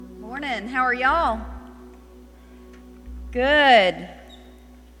morning. How are y'all? Good.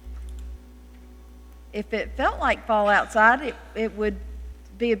 If it felt like fall outside, it would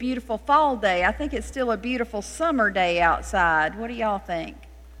be a beautiful fall day. I think it's still a beautiful summer day outside. What do y'all think?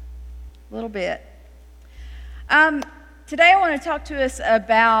 A little bit. Today I want to talk to us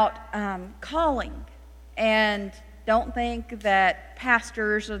about calling. And don't think that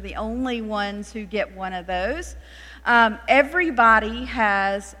pastors are the only ones who get one of those. Everybody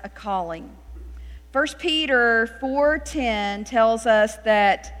has a calling. 1 Peter 4:10 tells us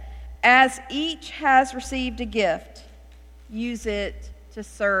that as each has received a gift, use it to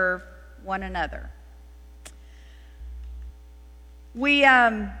serve one another. We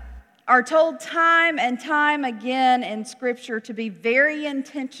are told time and time again in Scripture to be very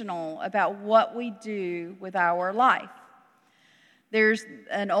intentional about what we do with our life. There's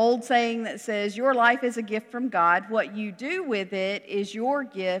an old saying that says, your life is a gift from God. What you do with it is your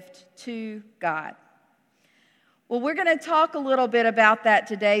gift to God. Well, we're going to talk a little bit about that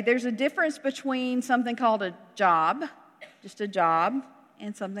today. There's a difference between something called a job, just a job,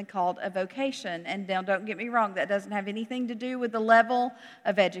 and something called a vocation. And now don't get me wrong, that doesn't have anything to do with the level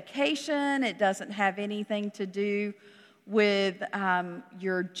of education. It doesn't have anything to do with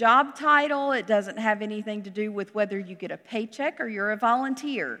your job title. It doesn't have anything to do with whether you get a paycheck or you're a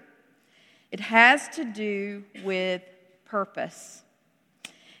volunteer. It has to do with purpose.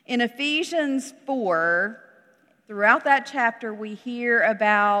 In Ephesians 4, throughout that chapter, we hear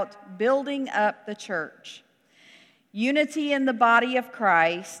about building up the church, unity in the body of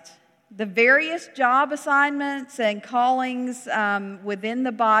Christ, the various job assignments and callings within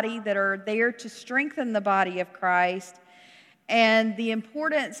the body that are there to strengthen the body of Christ, and the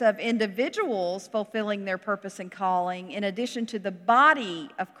importance of individuals fulfilling their purpose and calling in addition to the body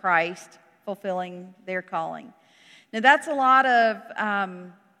of Christ fulfilling their calling. Now, that's a lot of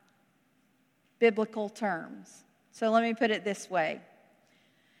biblical terms. So let me put it this way.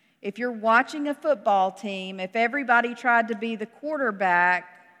 If you're watching a football team, if everybody tried to be the quarterback,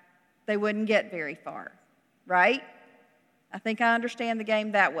 they wouldn't get very far, right? I think I understand the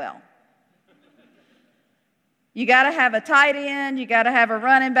game that well. You got to have a tight end, you got to have a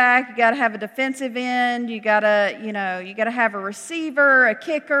running back, you got to have a defensive end, you got to have a receiver, a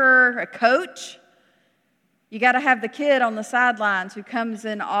kicker, a coach. You got to have the kid on the sidelines who comes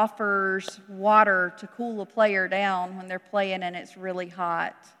and offers water to cool a player down when they're playing and it's really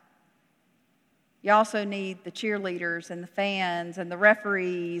hot. You also need the cheerleaders and the fans and the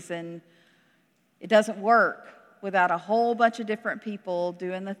referees, and it doesn't work without a whole bunch of different people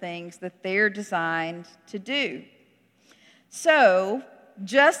doing the things that they're designed to do. So,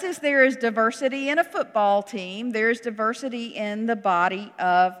 just as there is diversity in a football team, there's diversity in the body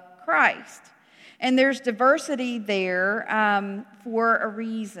of Christ. And there's diversity there for a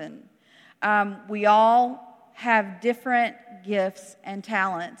reason. We all have different gifts and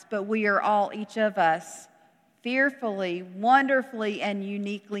talents, but we are all, each of us, fearfully, wonderfully, and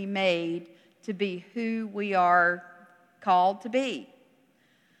uniquely made to be who we are called to be.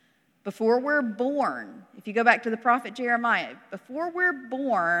 Before we're born, if you go back to the prophet Jeremiah, before we're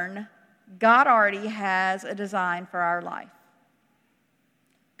born, God already has a design for our life.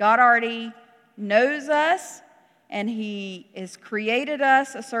 God already knows us, and He has created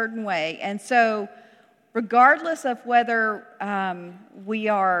us a certain way. And so, regardless of whether we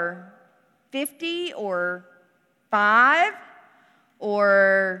are 50 or 5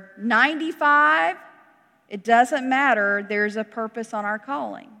 or 95, it doesn't matter. There's a purpose on our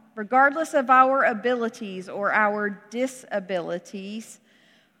calling. Regardless of our abilities or our disabilities,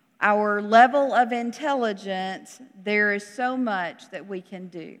 our level of intelligence, there is so much that we can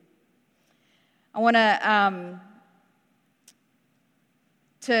do. I want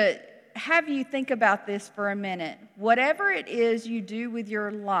to have you think about this for a minute. Whatever it is you do with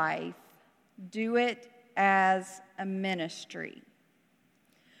your life, do it as a ministry.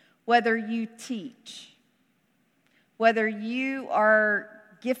 Whether you teach, whether you are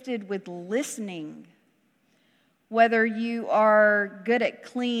gifted with listening, whether you are good at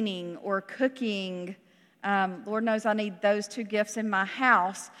cleaning or cooking. Lord knows I need those two gifts in my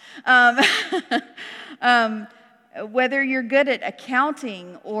house. Whether you're good at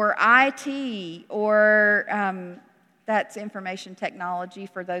accounting or IT or that's information technology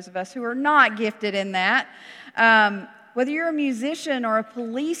for those of us who are not gifted in that. Whether you're a musician or a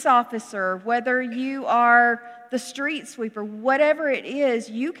police officer, whether you are the street sweeper, whatever it is,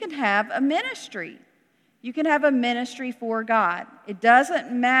 you can have a ministry. You can have a ministry for God. It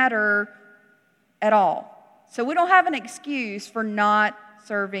doesn't matter at all. So we don't have an excuse for not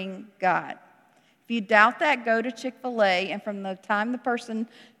serving God. If you doubt that, go to Chick-fil-A, and from the time the person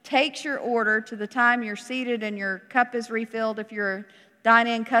takes your order to the time you're seated and your cup is refilled, if you're a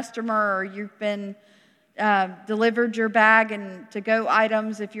dine-in customer or you've been delivered your bag and to-go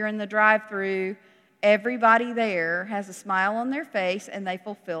items, if you're in the drive-thru, everybody there has a smile on their face and they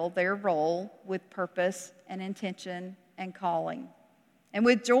fulfill their role with purpose and intention and calling. And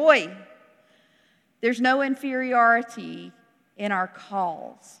with joy, there's no inferiority in our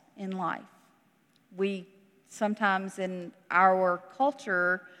calls in life. We sometimes in our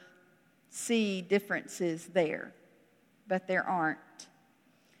culture see differences there, but there aren't.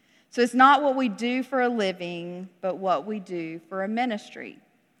 So it's not what we do for a living, but what we do for a ministry.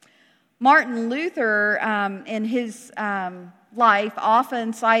 Martin Luther, in his life,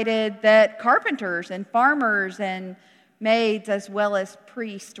 often cited that carpenters and farmers and maids, as well as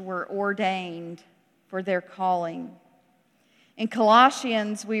priests, were ordained for their calling. In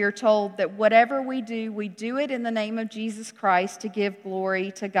Colossians, we are told that whatever we do it in the name of Jesus Christ to give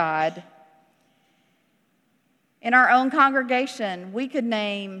glory to God. In our own congregation, we could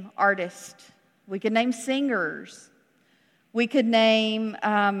name artists, we could name singers, we could name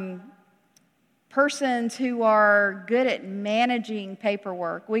persons who are good at managing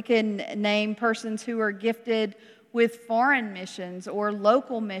paperwork. We can name persons who are gifted with foreign missions or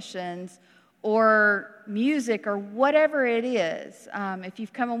local missions or music or whatever it is. If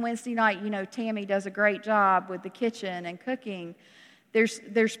you've come on Wednesday night, you know Tammy does a great job with the kitchen and cooking.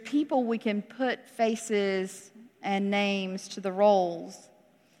 There's people we can put faces and names to the roles.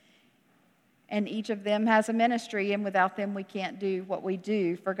 And each of them has a ministry, and without them we can't do what we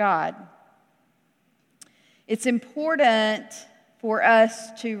do for God. It's important for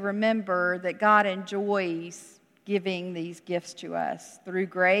us to remember that God enjoys giving these gifts to us. Through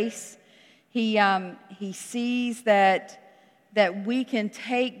grace, He sees that we can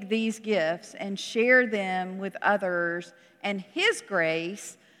take these gifts and share them with others, and His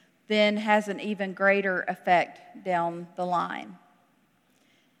grace then has an even greater effect down the line.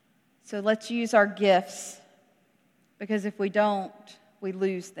 So let's use our gifts, because if we don't, we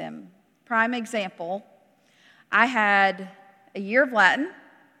lose them. Prime example, I had a year of Latin.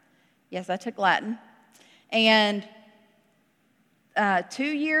 Yes, I took Latin. And 2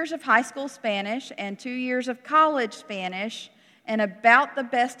 years of high school Spanish and 2 years of college Spanish, and about the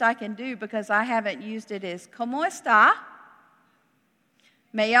best I can do, because I haven't used it, is ¿Cómo está?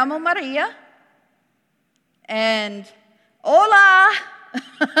 Me llamo Maria. And hola.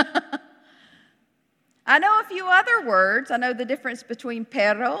 I know a few other words. I know the difference between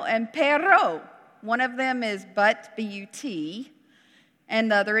perro and perro. One of them is but, B-U-T, and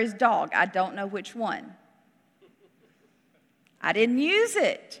the other is dog. I don't know which one. I didn't use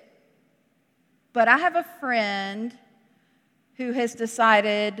it. But I have a friend who has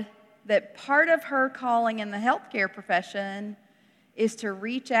decided that part of her calling in the healthcare profession is to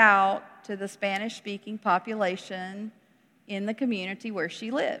reach out to the Spanish-speaking population in the community where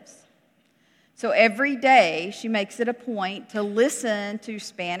she lives. So every day she makes it a point to listen to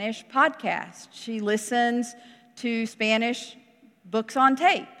Spanish podcasts. She listens to Spanish books on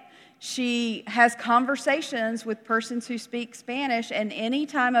tape. She has conversations with persons who speak Spanish, and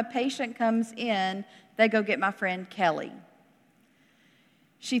anytime a patient comes in, they go get my friend Kelly.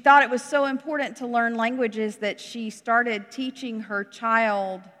 She thought it was so important to learn languages that she started teaching her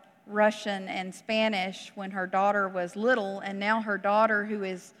child Russian and Spanish when her daughter was little, and now her daughter, who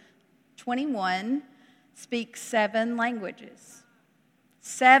is 21, speaks 7 languages.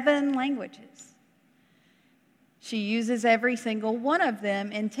 7 languages. She uses every single one of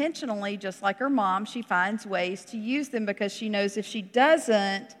them intentionally, just like her mom. She finds ways to use them because she knows if she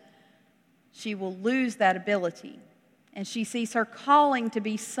doesn't, she will lose that ability. And she sees her calling to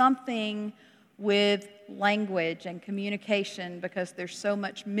be something with language and communication, because there's so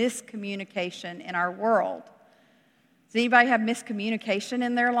much miscommunication in our world. Does anybody have miscommunication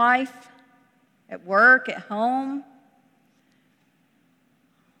in their life? At work, at home?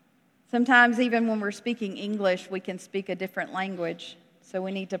 Sometimes even when we're speaking English, we can speak a different language. So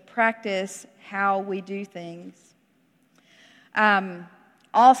we need to practice how we do things.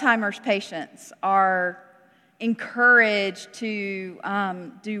 Alzheimer's patients are encouraged to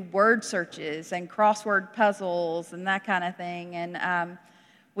do word searches and crossword puzzles and that kind of thing. And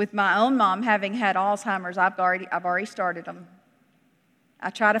with my own mom having had Alzheimer's, I've already started them. I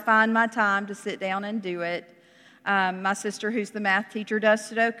try to find my time to sit down and do it. My sister, who's the math teacher, does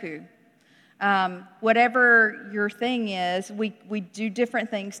Sudoku. Whatever your thing is, we do different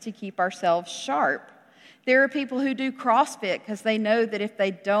things to keep ourselves sharp. There are people who do CrossFit because they know that if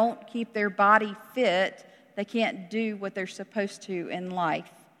they don't keep their body fit, they can't do what they're supposed to in life.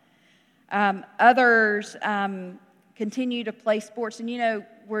 Others continue to play sports. And,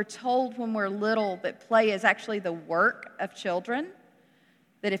 we're told when we're little that play is actually the work of children,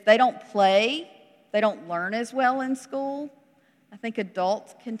 that if they don't play, they don't learn as well in school. I think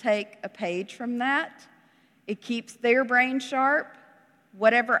adults can take a page from that. It keeps their brain sharp.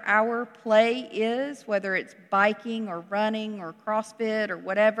 Whatever our play is, whether it's biking or running or CrossFit or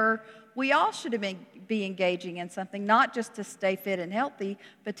whatever, we all should be engaging in something, not just to stay fit and healthy,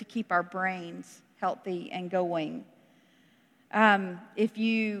 but to keep our brains healthy and going. If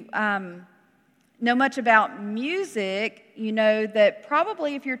you know much about music, you know that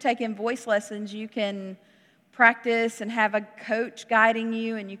probably if you're taking voice lessons, you can practice and have a coach guiding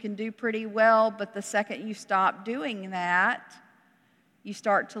you, and you can do pretty well, but the second you stop doing that, you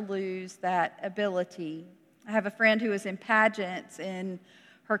start to lose that ability. I have a friend who was in pageants in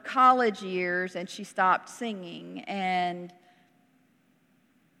her college years, and she stopped singing, and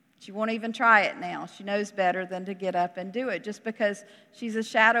she won't even try it now. She knows better than to get up and do it just because she's a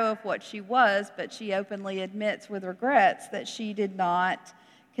shadow of what she was, but she openly admits with regrets that she did not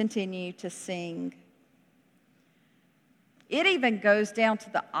continue to sing. It even goes down to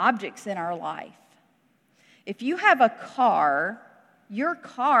the objects in our life. If you have a car, your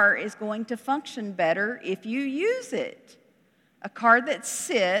car is going to function better if you use it. A car that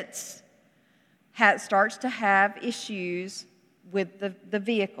sits starts to have issues with the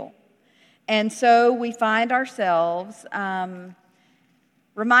vehicle. And so we find ourselves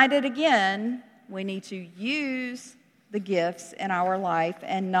reminded again, we need to use the gifts in our life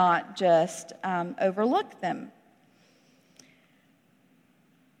and not just overlook them.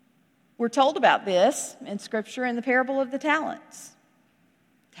 We're told about this in Scripture in the parable of the talents.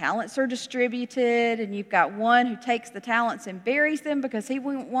 Talents are distributed, and you've got one who takes the talents and buries them because he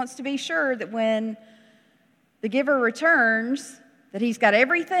wants to be sure that when the giver returns, that he's got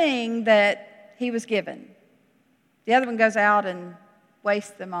everything that he was given. The other one goes out and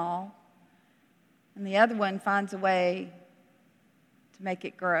wastes them all, and the other one finds a way to make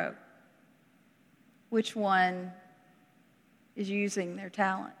it grow. Which one is using their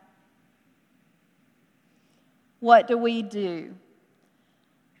talent? What do?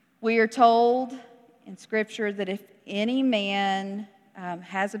 We are told in Scripture that if any man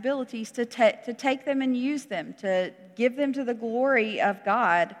has abilities to take them and use them, to give them to the glory of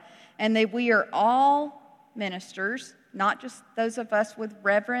God, and that we are all ministers, not just those of us with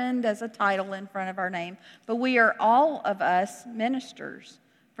reverend as a title in front of our name, but we are all of us ministers,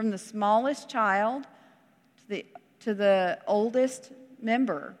 from the smallest child to the oldest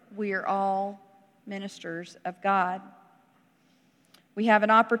member. We are all ministers of God. We have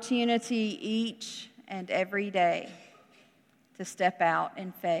an opportunity each and every day to step out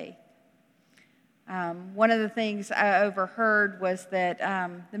in faith. One of the things I overheard was that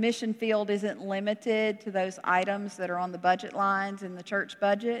the mission field isn't limited to those items that are on the budget lines in the church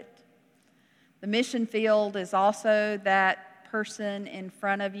budget. The mission field is also that person in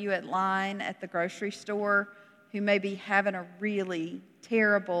front of you at line at the grocery store who may be having a really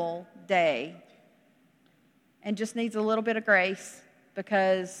terrible day and just needs a little bit of grace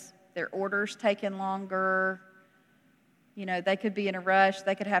because their order's taking longer. They could be in a rush.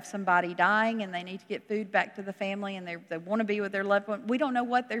 They could have somebody dying and they need to get food back to the family, and they want to be with their loved one. We don't know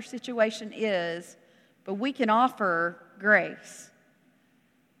what their situation is, but we can offer grace.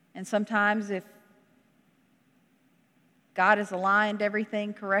 And sometimes if God has aligned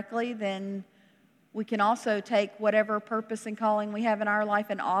everything correctly, then we can also take whatever purpose and calling we have in our life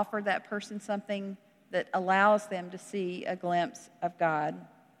and offer that person something that allows them to see a glimpse of God.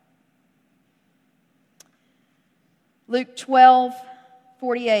 Luke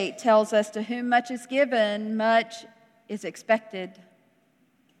 12:48 tells us, to whom much is given, much is expected.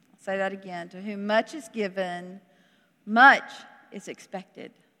 I'll say that again. To whom much is given, much is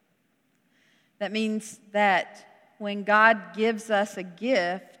expected. That means that when God gives us a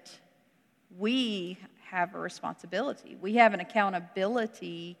gift, we have a responsibility. We have an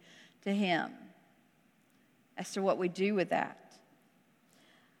accountability to Him as to what we do with that.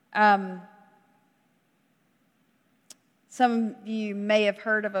 Some of you may have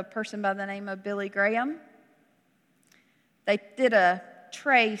heard of a person by the name of Billy Graham. They did a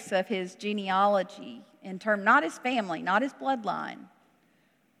trace of his genealogy in terms, not his family, not his bloodline,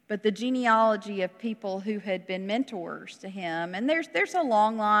 but the genealogy of people who had been mentors to him. And there's a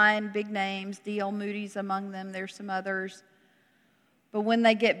long line, big names, D.L. Moody's among them, there's some others. But when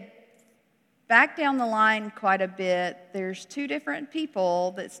they get back down the line quite a bit, there's two different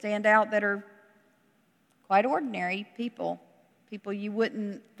people that stand out that are quite ordinary people you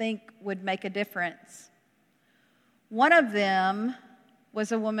wouldn't think would make a difference. One of them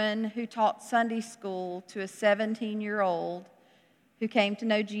was a woman who taught Sunday school to a 17-year-old who came to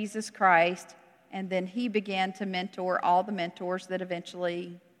know Jesus Christ, and then he began to mentor all the mentors that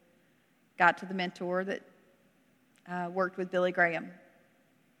eventually got to the mentor that worked with Billy Graham.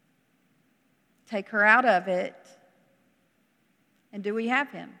 Take her out of it, and do we have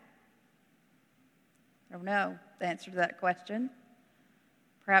him? I don't know the answer to that question.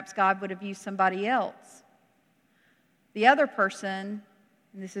 Perhaps God would have used somebody else. The other person,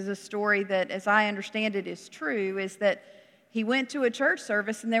 and this is a story that, as I understand it, is true, is that he went to a church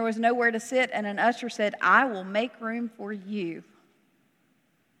service and there was nowhere to sit, and an usher said, "I will make room for you."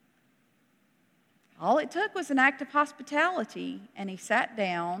 All it took was an act of hospitality, and he sat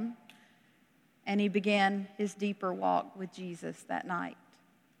down and he began his deeper walk with Jesus that night.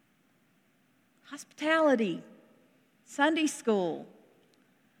 Hospitality, Sunday school.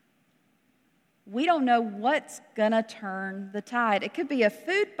 We don't know what's going to turn the tide. It could be a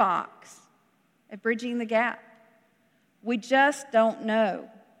food box at Bridging the Gap. We just don't know.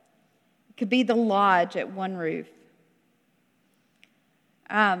 It could be the lodge at One Roof.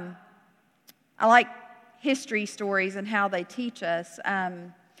 I like history stories and how they teach us.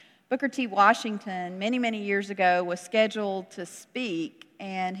 Booker T. Washington, many, many years ago, was scheduled to speak,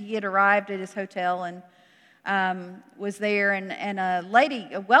 and he had arrived at his hotel and was there, and a lady,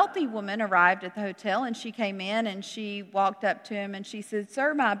 a wealthy woman, arrived at the hotel, and she came in, and she walked up to him, and she said,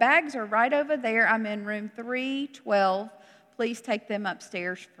 "Sir, my bags are right over there. I'm in room 312. Please take them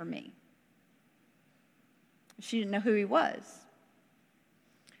upstairs for me." She didn't know who he was.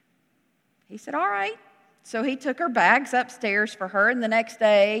 He said, "All right." So he took her bags upstairs for her, and the next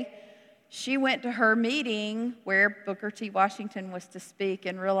day, she went to her meeting where Booker T. Washington was to speak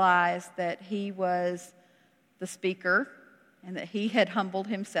and realized that he was the speaker and that he had humbled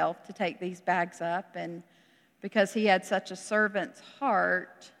himself to take these bags up. And because he had such a servant's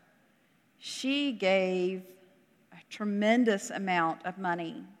heart, she gave a tremendous amount of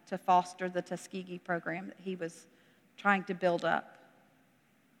money to foster the Tuskegee program that he was trying to build up.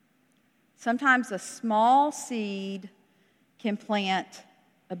 Sometimes a small seed can plant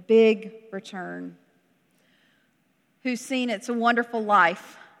a big return. Who's seen It's a Wonderful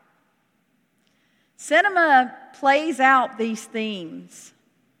Life? Cinema plays out these themes.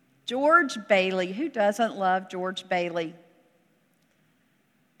 George Bailey, who doesn't love George Bailey?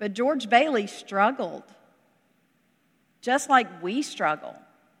 But George Bailey struggled, just like we struggle.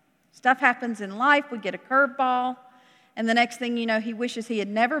 Stuff happens in life, we get a curveball, and the next thing you know, he wishes he had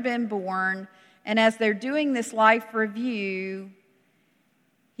never been born. And as they're doing this life review,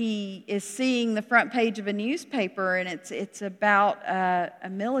 he is seeing the front page of a newspaper, and it's about a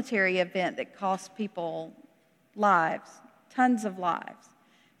military event that cost people lives, tons of lives.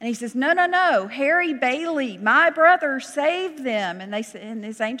 And he says, no, Harry Bailey, my brother, saved them. And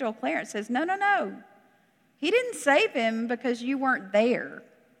his angel Clarence says, no. He didn't save him because you weren't there.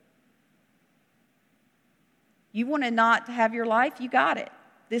 You wanted not to have your life, you got it.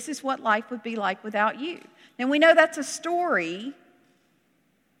 This is what life would be like without you. And we know that's a story,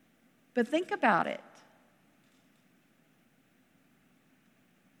 but think about it.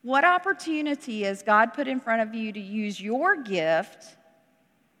 What opportunity has God put in front of you to use your gift,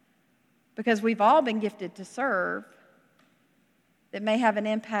 because we've all been gifted to serve, that may have an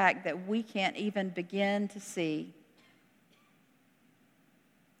impact that we can't even begin to see?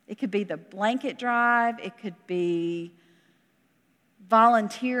 It could be the blanket drive. It could be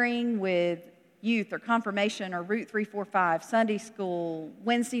volunteering with youth or confirmation or Route 345, Sunday school,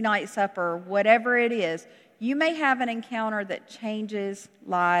 Wednesday night supper, whatever it is. You may have an encounter that changes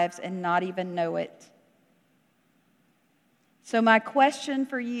lives and not even know it. So my question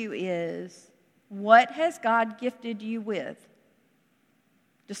for you is, what has God gifted you with?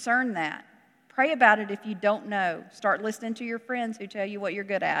 Discern that. Pray about it if you don't know. Start listening to your friends who tell you what you're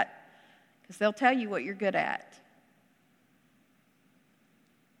good at, because they'll tell you what you're good at.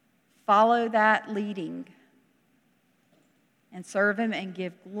 Follow that leading and serve Him and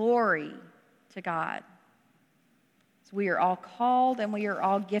give glory to God. So we are all called and we are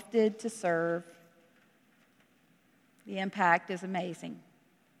all gifted to serve. The impact is amazing.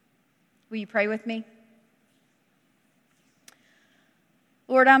 Will you pray with me?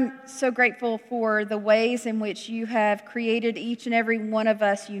 Lord, I'm so grateful for the ways in which you have created each and every one of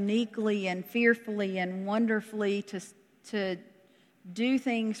us uniquely and fearfully and wonderfully to do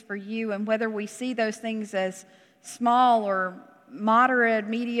things for you. And whether we see those things as small or moderate,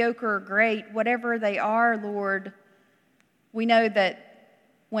 mediocre, or great, whatever they are, Lord, we know that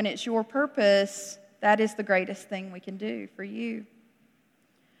when it's your purpose, that is the greatest thing we can do for you.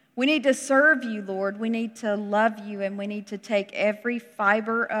 We need to serve you, Lord. We need to love you, and we need to take every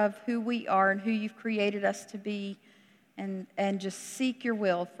fiber of who we are and who you've created us to be and just seek your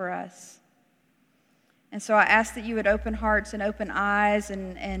will for us. And so I ask that you would open hearts and open eyes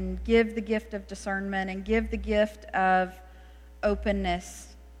and give the gift of discernment and give the gift of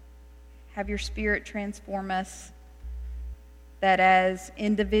openness. Have your Spirit transform us, that as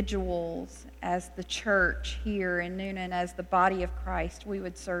individuals, as the church here in Newnan, as the body of Christ, we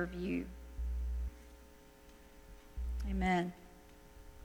would serve you. Amen.